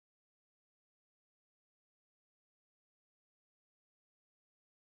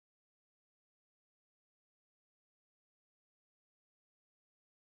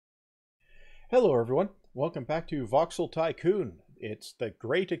Hello everyone, welcome back to Voxel Tycoon. It's the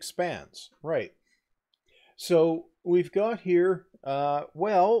Great Expanse. Right. So we've got here,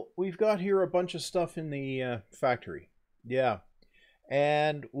 we've got here a bunch of stuff in the factory. Yeah.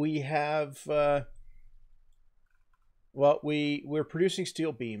 And we have, we're producing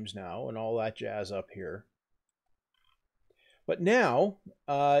steel beams now and all that jazz up here. But now,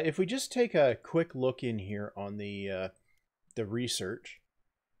 if we just take a quick look in here on the research,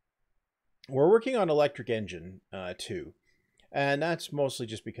 we're working on electric engine too. And that's mostly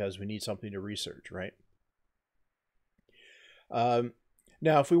just because we need something to research, right?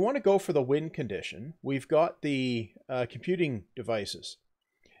 Now, if we want to go for the win condition, we've got the computing devices.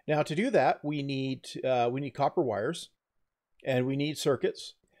 Now, to do that, we need copper wires, and we need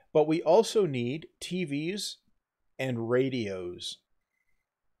circuits, but we also need TVs and radios,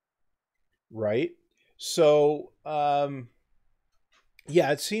 right? So,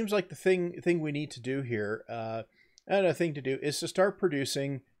 yeah, it seems like the thing we need to do here, and a thing to do, is to start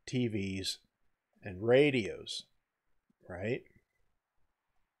producing TVs and radios, right?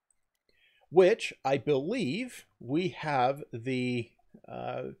 Which I believe we have the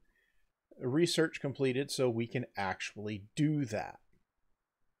research completed, so we can actually do that.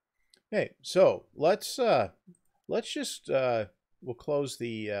 Okay, so let's just we'll close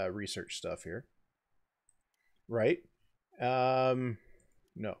the research stuff here, right?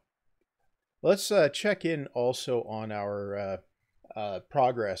 No. Let's check in also on our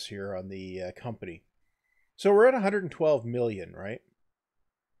progress here on the company. So we're at 112 million, right?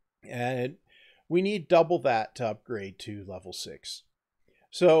 And we need double that to upgrade to level 6.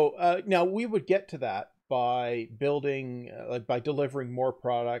 So now we would get to that by building, by delivering more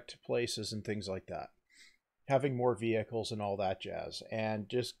product to places and things like that. Having more vehicles and all that jazz. And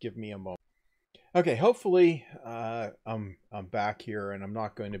just give me a moment. Okay, hopefully I'm back here and I'm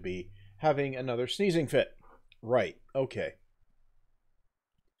not going to be having another sneezing fit. Right, okay.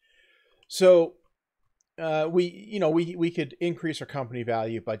 So we could increase our company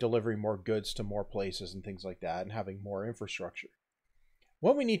value by delivering more goods to more places and things like that and having more infrastructure.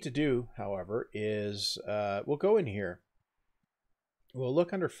 What we need to do, however, is we'll go in here. We'll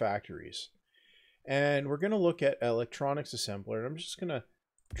look under factories. And we're going to look at electronics assembler. And I'm just going to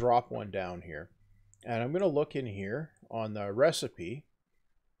drop one down here. And I'm going to look in here on the recipe.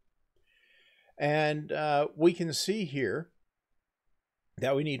 And we can see here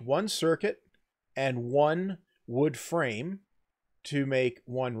that we need one circuit and one wood frame to make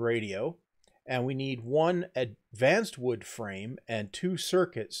one radio. And we need one advanced wood frame and 2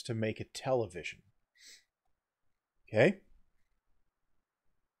 circuits to make a television. Okay?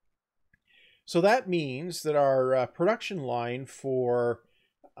 So that means that our production line for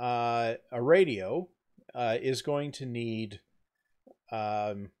a radio is going to need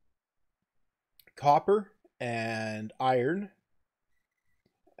copper and iron.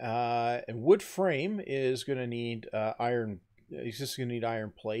 And wood frame is going to need iron. It's just going to need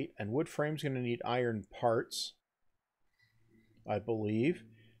iron plate. And wood frame is going to need iron parts, I believe.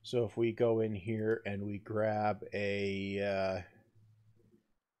 So if we go in here and we grab a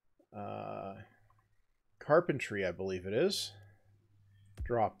carpentry, I believe it is.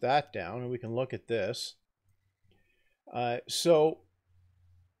 Drop that down and we can look at this. So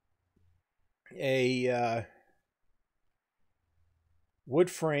a wood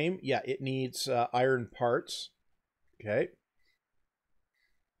frame, yeah, it needs iron parts. Okay.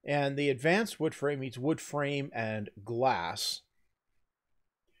 And the advanced wood frame needs wood frame and glass.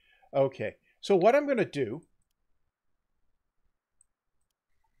 Okay. So what I'm going to do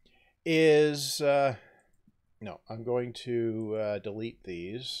is no, I'm going to delete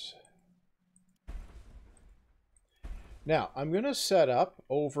these. Now, I'm going to set up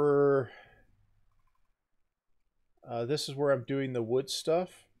over... this is where I'm doing the wood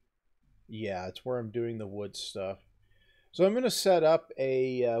stuff. Yeah, it's where I'm doing the wood stuff. So I'm going to set up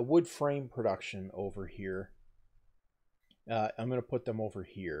a wood frame production over here. I'm going to put them over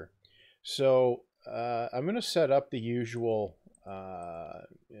here. So I'm going to set up the usual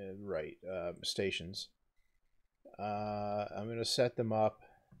stations. I'm going to set them up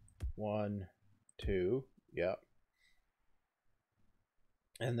 1, 2, yeah.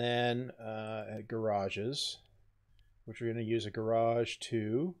 And then garages, which we're going to use a garage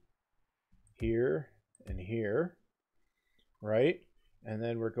 2 here and here, right? And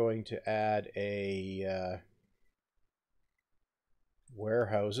then we're going to add a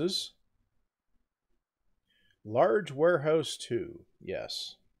warehouses. Large warehouse 2,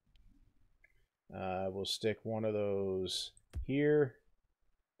 yes. We'll stick one of those here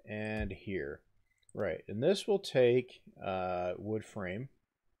and here. Right, and this will take wood frame.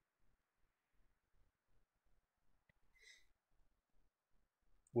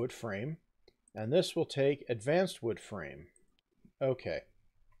 wood frame. And this will take advanced wood frame. Okay.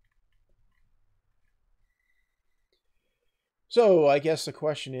 So I guess the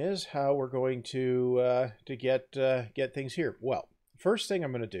question is how we're going to get things here. Well, first thing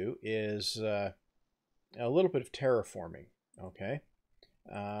I'm going to do is a little bit of terraforming. Okay,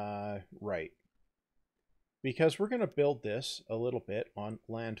 right, because we're going to build this a little bit on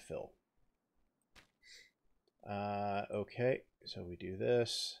landfill. Okay, so we do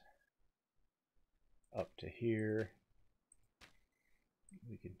this up to here.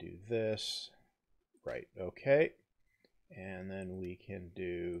 We can do this. Right. Okay. And then we can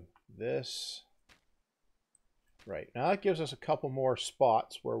do this. Right. Now that gives us a couple more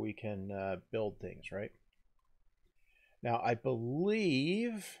spots where we can build things, right? Now I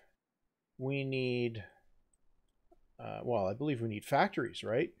believe we need, I believe we need factories,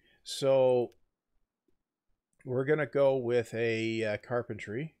 right? So we're going to go with a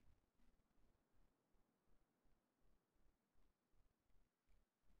carpentry.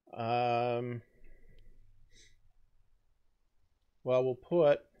 Well, we'll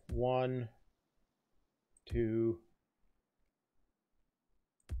put 1, 2.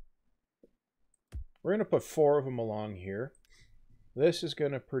 We're going to put 4 of them along here. This is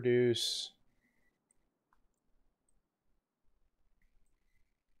going to produce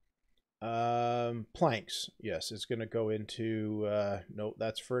planks. Yes, it's going to go into, no,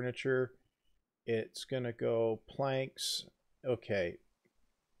 that's furniture. It's going to go planks. Okay.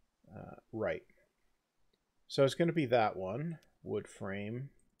 Right. So it's going to be that one. Wood frame,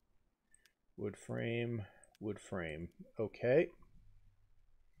 wood frame, wood frame. Okay.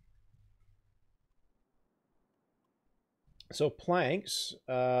 So planks,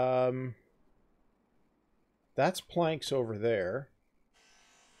 that's planks over there.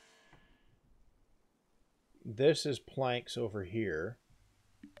 This is planks over here.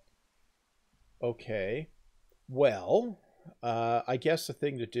 Okay. Well, I guess the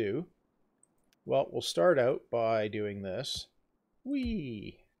thing to do, well, we'll start out by doing this.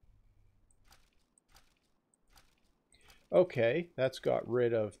 Whee! Okay, that's got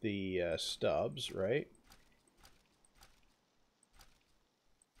rid of the stubs, right?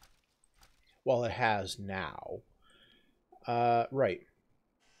 Well, it has now. Right.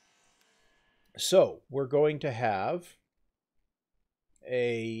 So we're going to have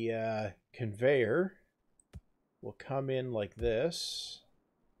a conveyor. Will come in like this.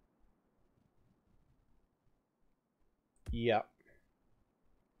 Yep.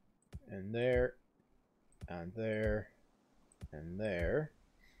 And there, and there, and there.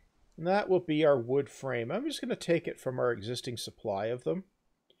 And that will be our wood frame. I'm just going to take it from our existing supply of them.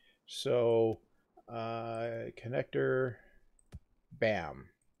 So, connector, bam.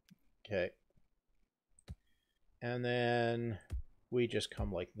 Okay. And then we just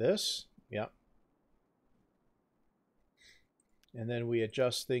come like this. Yep. And then we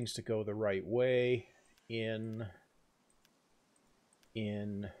adjust things to go the right way. In.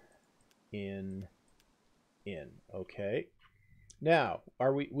 Okay. Now,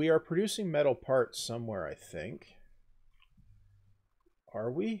 we are producing metal parts somewhere, I think. Are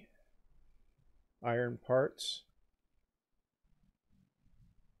we? Iron parts?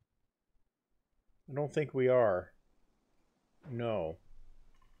 I don't think we are. No.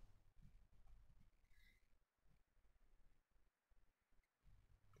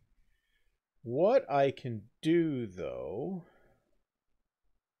 What I can do, though...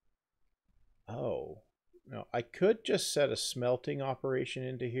 Oh. No, I could just set a smelting operation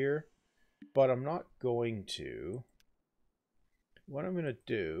into here, but I'm not going to. What I'm going to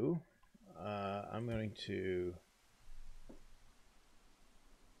do, I'm going to...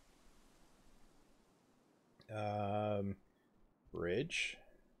 bridge.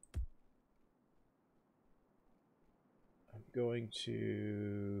 I'm going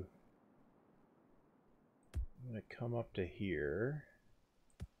to come up to here.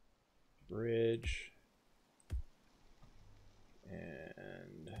 Bridge.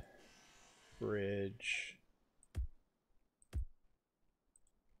 And bridge.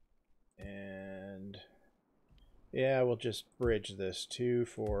 And yeah, we'll just bridge this too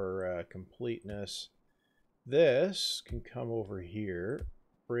for completeness. This can come over here,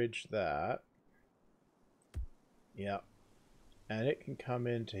 bridge that. Yep. And it can come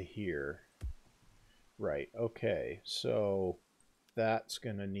into here. Right, okay. So that's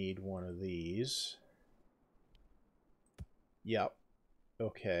going to need one of these. Yep.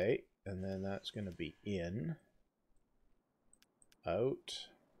 Okay. And then that's going to be in. Out.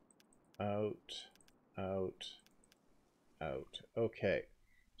 Out. Out. Out. Okay.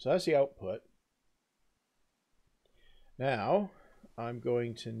 So that's the output. Now, I'm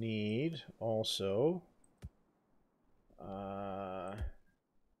going to need also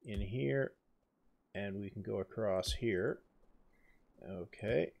in here, and we can go across here.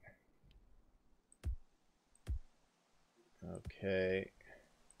 Okay. Okay.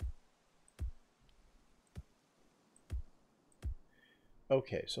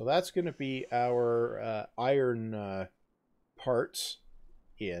 Okay, so that's going to be our iron parts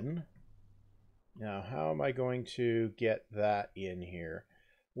in. Now, how am I going to get that in here?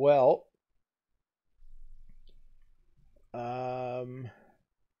 Well,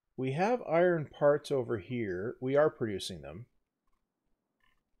 we have iron parts over here. We are producing them,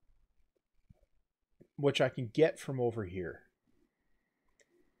 which I can get from over here.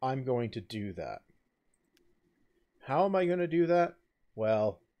 I'm going to do that. How am I going to do that?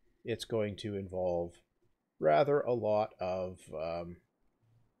 Well, it's going to involve rather a lot of,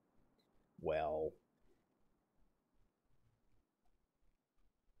 well,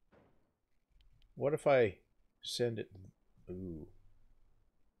 what if I send it? Ooh.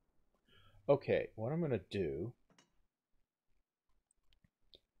 Okay, what I'm going to do,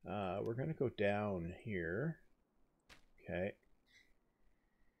 we're going to go down here. Okay.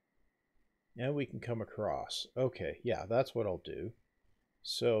 And we can come across. Okay, yeah, that's what I'll do.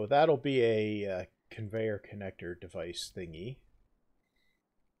 So that'll be a conveyor connector device thingy,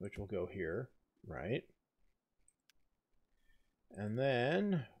 which will go here, right? And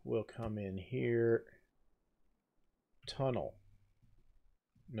then we'll come in here. Tunnel.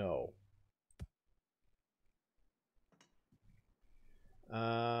 No.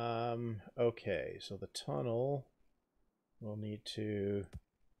 Okay, so the tunnel will need to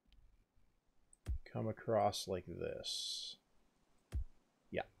come across like this.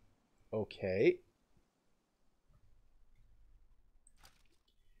 Yeah. Okay.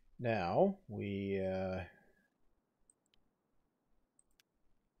 Now we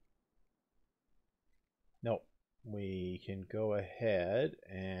no, we can go ahead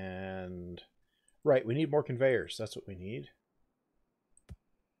and right, we need more conveyors. That's what we need.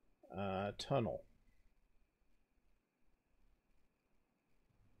 Tunnel.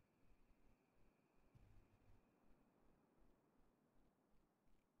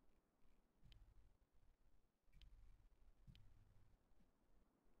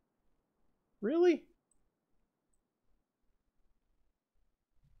 Really?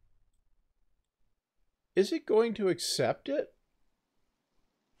 Is it going to accept it?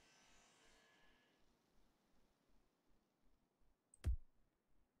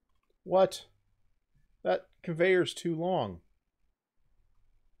 What? That conveyor's too long.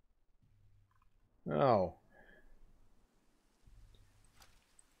 No.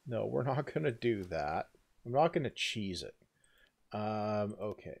 No, we're not going to do that. I'm not going to cheese it.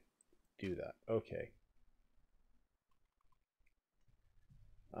 Okay. Do that. Okay.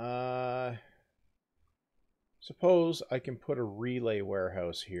 Suppose I can put a relay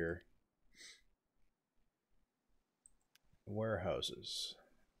warehouse here. Warehouses.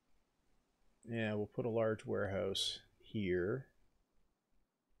 Yeah, we'll put a large warehouse here.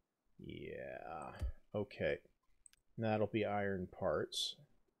 Yeah. Okay. And that'll be iron parts,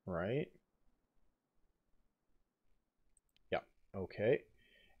 right? Yeah. Okay.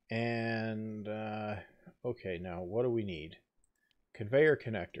 And, okay, now what do we need? Conveyor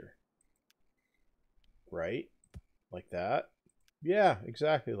connector. Right? Like that? Yeah,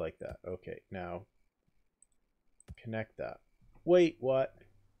 exactly like that. Okay, now connect that. Wait, what?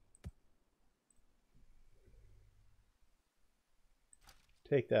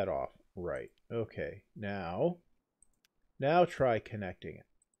 Take that off. Right. Okay, now try connecting it.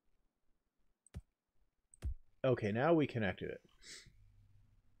 Okay, now we connected it.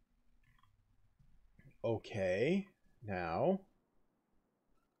 Okay, now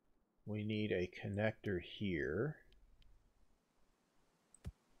we need a connector here.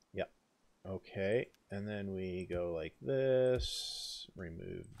 Yep. Okay, and then we go like this,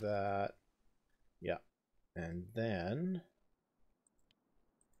 remove that. Yeah, and then,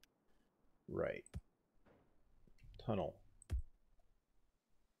 right, tunnel.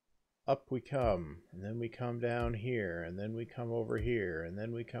 Up we come, and then we come down here, and then we come over here, and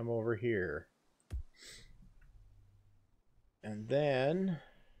then we come over here. And then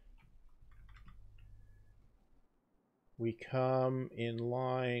we come in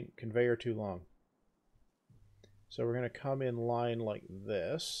line, conveyor too long. So we're going to come in line like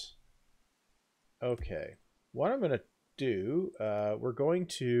this. Okay, what I'm going to do, we're going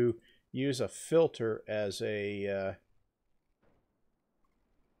to use a filter as a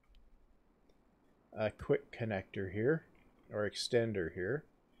quick connector here, or extender here.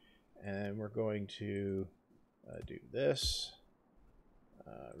 And we're going to do this.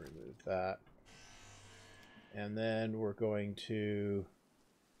 Remove that. And then we're going to,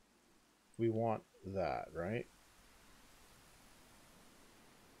 we want that, right?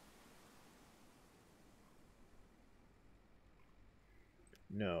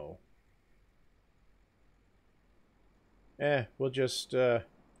 No. We'll just,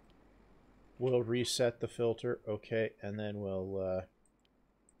 we'll reset the filter. Okay, and then we'll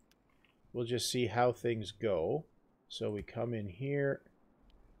just see how things go. So we come in here,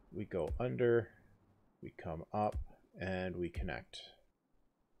 we go under, we come up, and we connect.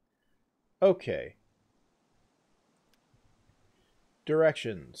 Okay.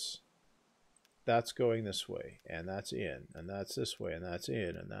 Directions. That's going this way, and that's in, and that's this way, and that's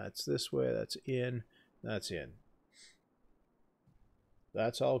in, and that's this way, that's in, that's in.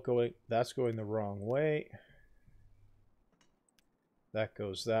 That's all going, that's going the wrong way. That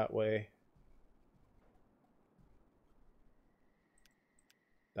goes that way.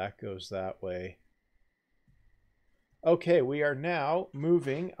 That goes that way. Okay, we are now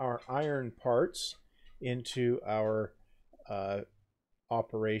moving our iron parts into our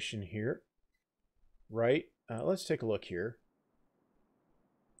operation here. Right? Let's take a look here.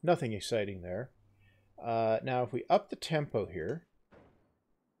 Nothing exciting there. Now, if we up the tempo here,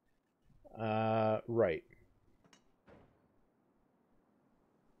 right.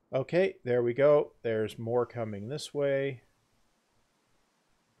 Okay, there we go. There's more coming this way.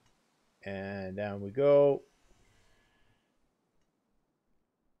 And down we go.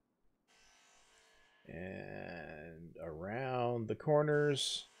 And around the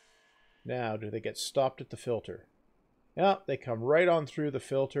corners. Now, do they get stopped at the filter? Yeah, they come right on through the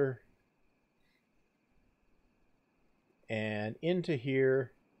filter. And into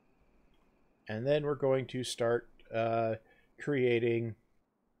here. And then we're going to start creating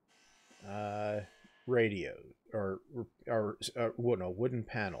radio or no, wooden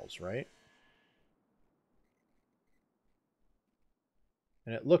panels, right?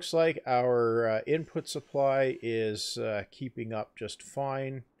 And it looks like our input supply is keeping up just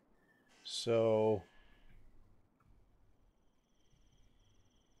fine. So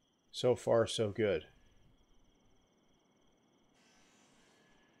far, so good.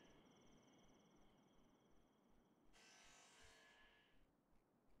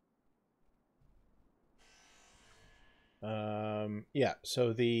 Yeah,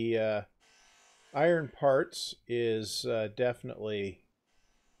 so the iron parts is definitely,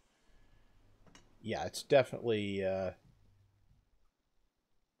 yeah, it's definitely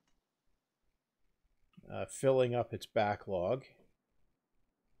filling up its backlog.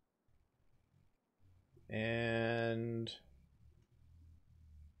 And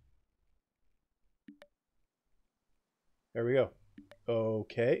there we go.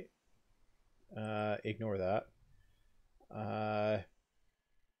 Okay. Ignore that.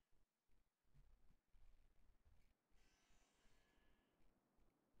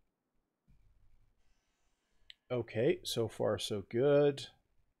 Okay, so far so good.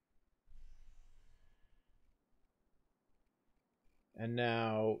 And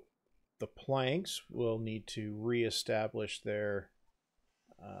now the planks will need to reestablish their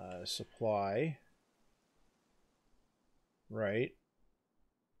supply. Right.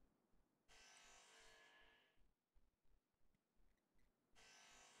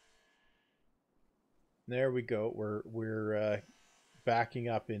 There we go. We're backing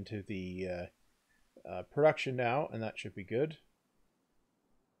up into the production now, and that should be good.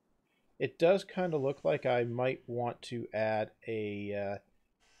 It does kind of look like I might want to add a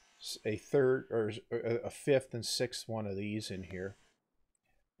third or a fifth and sixth one of these in here,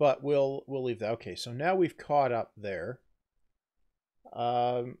 but we'll leave that. Okay, so now we've caught up there.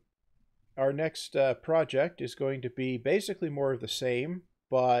 Our next project is going to be basically more of the same,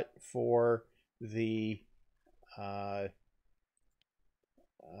 but for the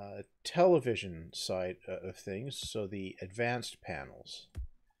television side of things, so the advanced panels.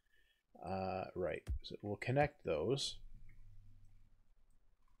 Right, so we'll connect those.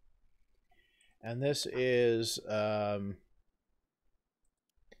 And this is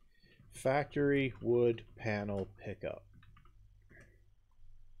factory wood panel pickup.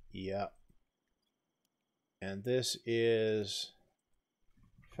 Yep. And this is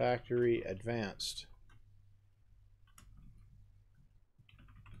factory advanced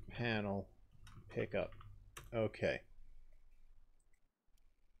panel pickup. Okay.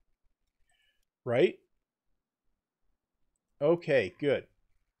 Right? Okay, good.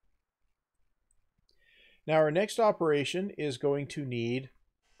 Now our next operation is going to need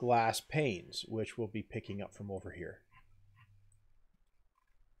glass panes, which we'll be picking up from over here.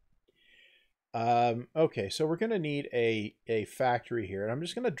 Okay, so we're going to need a factory here. And I'm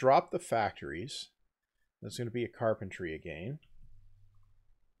just going to drop the factories. That's going to be a carpentry again.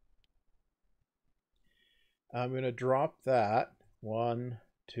 I'm going to drop that. 1,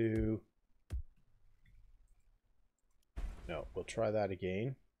 2. No, we'll try that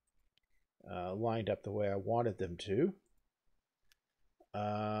again. Lined up the way I wanted them to.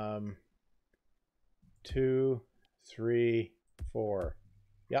 2, 3, 4.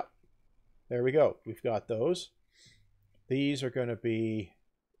 Yep. There we go. We've got those. These are going to be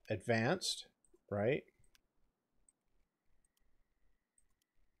advanced, right?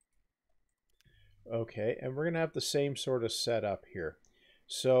 Okay, and we're going to have the same sort of setup here.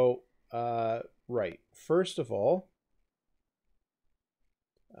 So, right, first of all,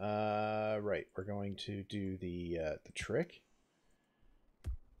 right, we're going to do the trick.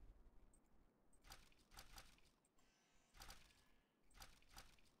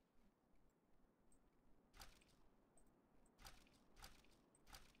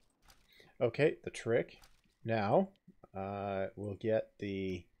 Okay, the trick. Now, we'll get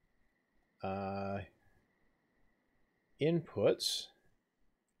the inputs.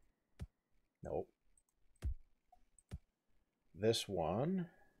 Nope. This one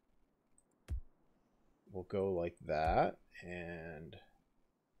will go like that, and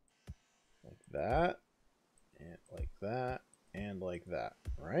like that, and like that, and like that,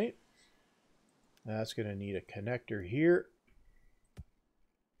 right? That's going to need a connector here.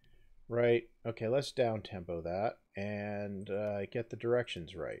 Right. Okay, let's down tempo that and get the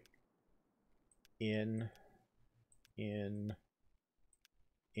directions right. In.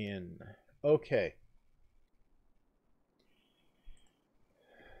 Okay.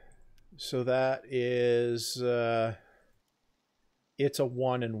 So that is, it's a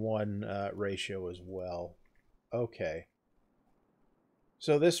 1-in-1 ratio as well. Okay.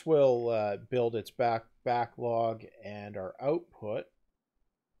 So this will build its backlog, and our output,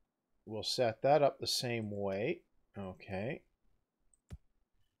 we'll set that up the same way. Okay.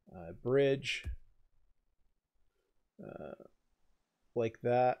 Bridge. Like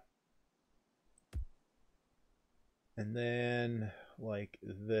that. And then like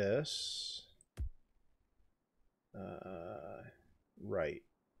this. Right.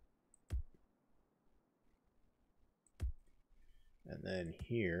 And then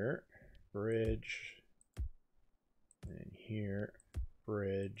here, bridge. And here,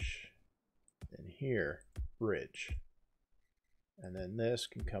 bridge. And here, bridge. And then this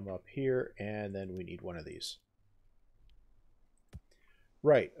can come up here, and then we need one of these.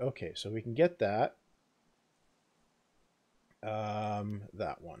 Right, okay, so we can get that.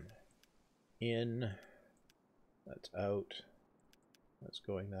 That one. In. That's out. That's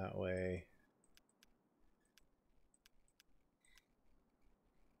going that way.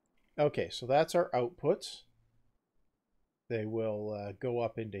 Okay, so that's our outputs. They will go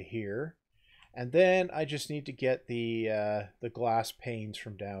up into here. And then I just need to get the glass panes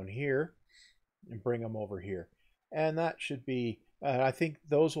from down here and bring them over here. And that should be, I think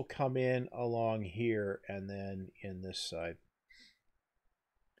those will come in along here and then in this side.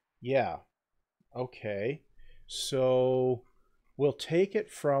 Yeah, okay. So we'll take it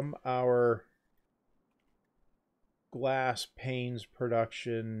from our glass panes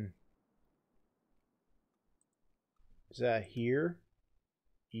production. Is that here?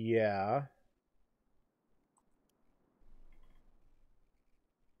 Yeah.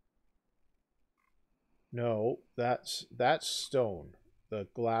 No, that's stone. The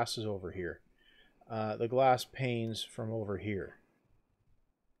glass is over here. The glass panes from over here.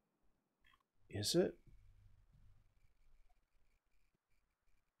 Is it?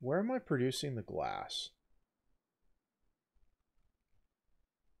 Where am I producing the glass?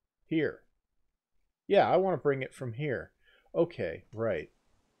 Here. Yeah, I want to bring it from here. Okay, right.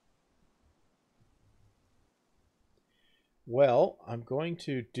 Well, I'm going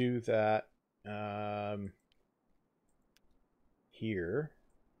to do that here.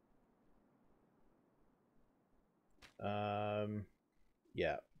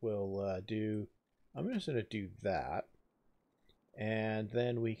 Yeah, we'll do, I'm just going to do that. And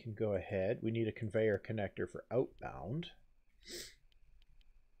then we can go ahead. We need a conveyor connector for outbound.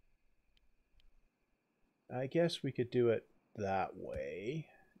 I guess we could do it that way.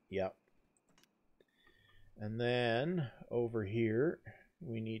 Yep. And then over here,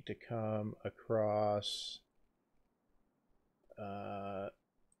 we need to come across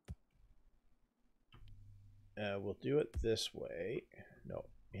we'll do it this way. No,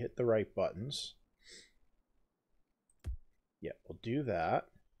 hit the right buttons. Yeah, we'll do that.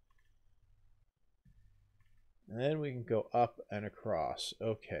 And then we can go up and across.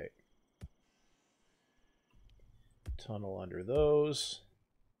 Okay. tunnel under those.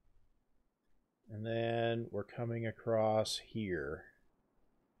 And then we're coming across here.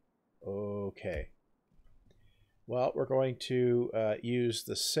 Okay. Well, we're going to use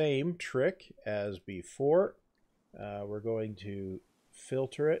the same trick as before. We're going to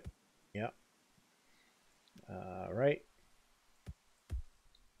filter it. Yep. Right.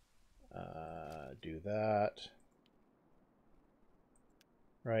 Do that.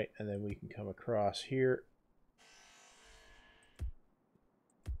 Right, and then we can come across here.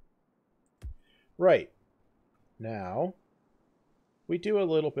 Right. Now, we do a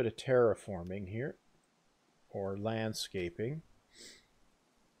little bit of terraforming here, or landscaping.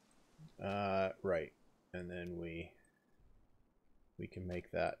 Right, and then we can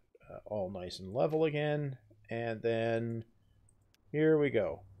make that all nice and level again, and then here we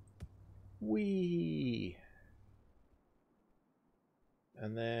go. Whee!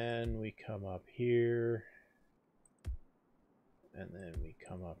 And then we come up here, and then we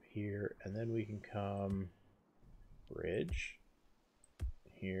come up here, and then we can come bridge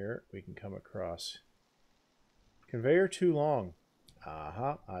here. We can come across. Conveyor too long.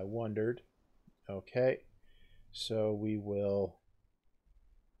 Aha, I wondered. Okay, so we will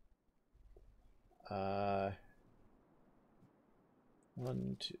 1,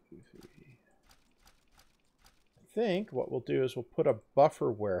 2, 3. I think what we'll do is we'll put a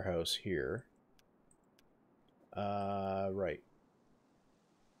buffer warehouse here. Right.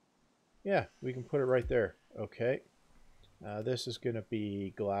 Yeah, we can put it right there. Okay. This is going to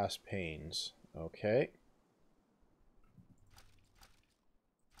be glass panes. Okay.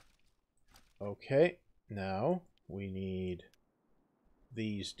 Okay. Now we need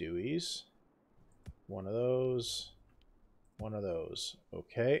these Deweys. One of those. One of those.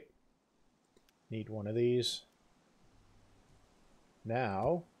 Okay. Need one of these.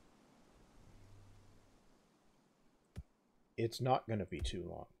 Now, it's not going to be too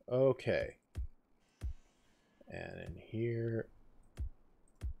long. Okay. And then here.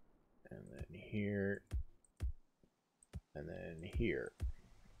 And then here. And then here.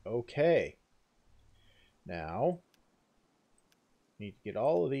 Okay. Now, need to get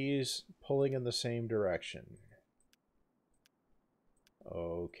all of these pulling in the same direction.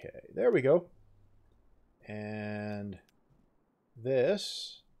 Okay, there we go. And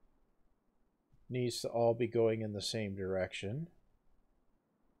this needs to all be going in the same direction.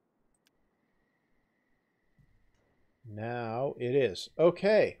 Now it is.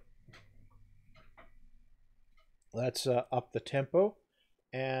 Okay. Let's up the tempo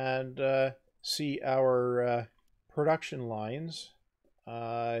and see our production lines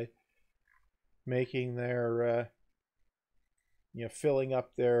making their, filling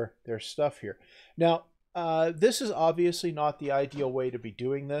up their stuff here. Now, this is obviously not the ideal way to be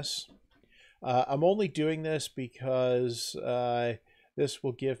doing this. I'm only doing this because this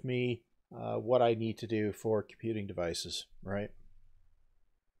will give me what I need to do for computing devices, right?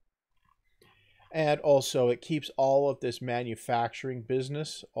 And also, it keeps all of this manufacturing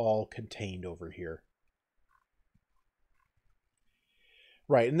business all contained over here.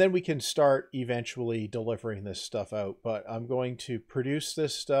 Right, and then we can start eventually delivering this stuff out. But I'm going to produce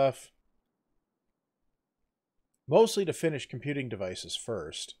this stuff mostly to finish computing devices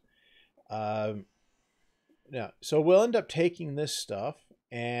first. Now, so we'll end up taking this stuff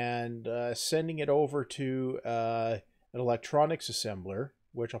and sending it over to an electronics assembler,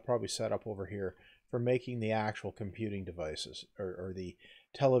 which I'll probably set up over here for making the actual computing devices or the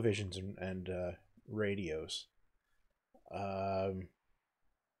televisions and radios.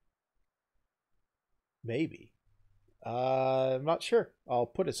 Maybe. I'm not sure. I'll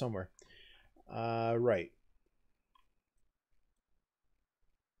put it somewhere. Right.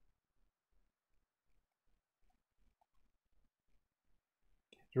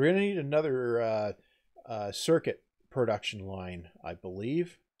 So we're going to need another circuit production line, I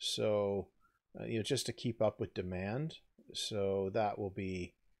believe. So, just to keep up with demand. So that will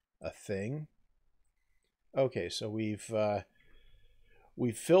be a thing. Okay, so we've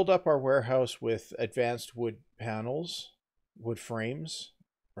filled up our warehouse with advanced wood panels, wood frames,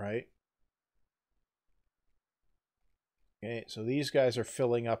 right? Okay, so these guys are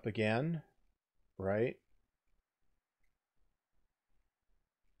filling up again, right?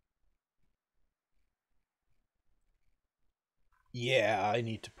 Yeah, I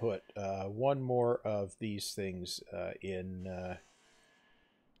need to put one more of these things in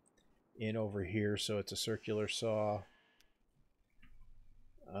over here, so it's a circular saw.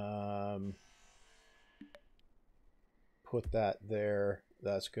 Put that there.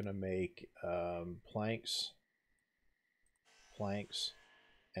 That's going to make planks,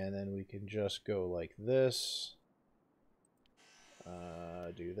 and then we can just go like this.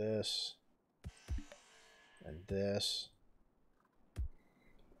 do this and this,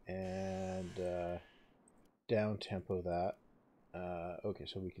 and down tempo that. Okay,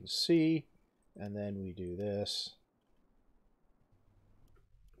 so we can see, and then we do this,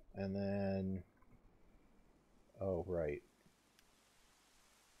 and then, oh, right,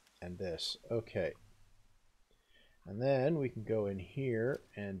 and this. Okay. And then we can go in here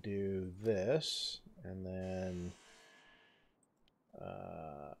and do this, and then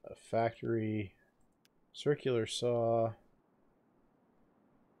a factory circular saw.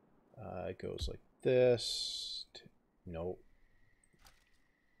 It goes like this. Nope.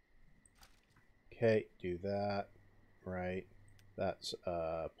 Okay, do that. Right. That's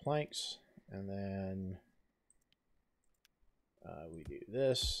planks, and then we do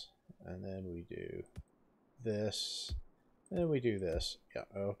this, and then we do this, and we do this. Yeah,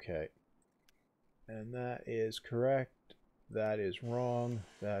 okay. And that is correct. That is wrong.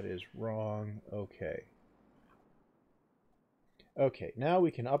 That is wrong. Okay. Okay, now we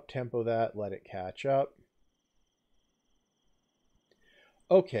can up-tempo that, let it catch up.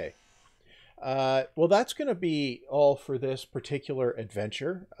 Okay. Well, that's going to be all for this particular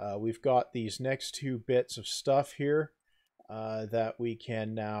adventure. We've got these next two bits of stuff here that we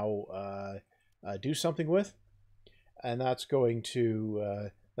can now do something with, and that's going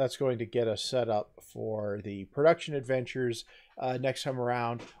to get us set up for the production adventures next time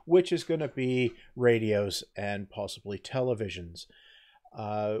around, which is going to be radios and possibly televisions,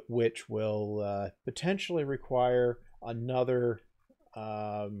 which will potentially require another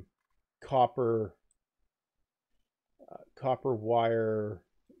copper wire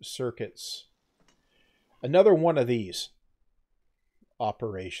circuits, another one of these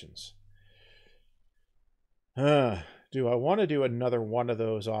operations. Do I want to do another one of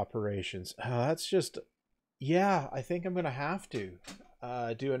those operations? That's just, yeah, I think I'm going to have to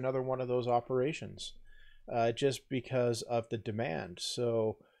do another one of those operations just because of the demand.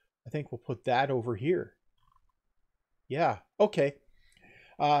 So I think we'll put that over here. Yeah, okay.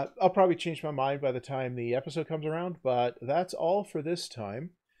 I'll probably change my mind by the time the episode comes around, but that's all for this time.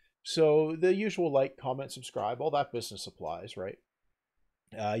 So the usual like, comment, subscribe, all that business applies, right?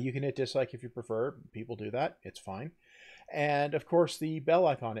 You can hit dislike if you prefer. People do that. It's fine. And of course, the bell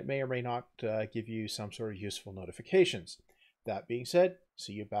icon. It may or may not give you some sort of useful notifications. That being said,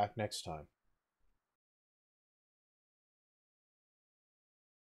 see you back next time.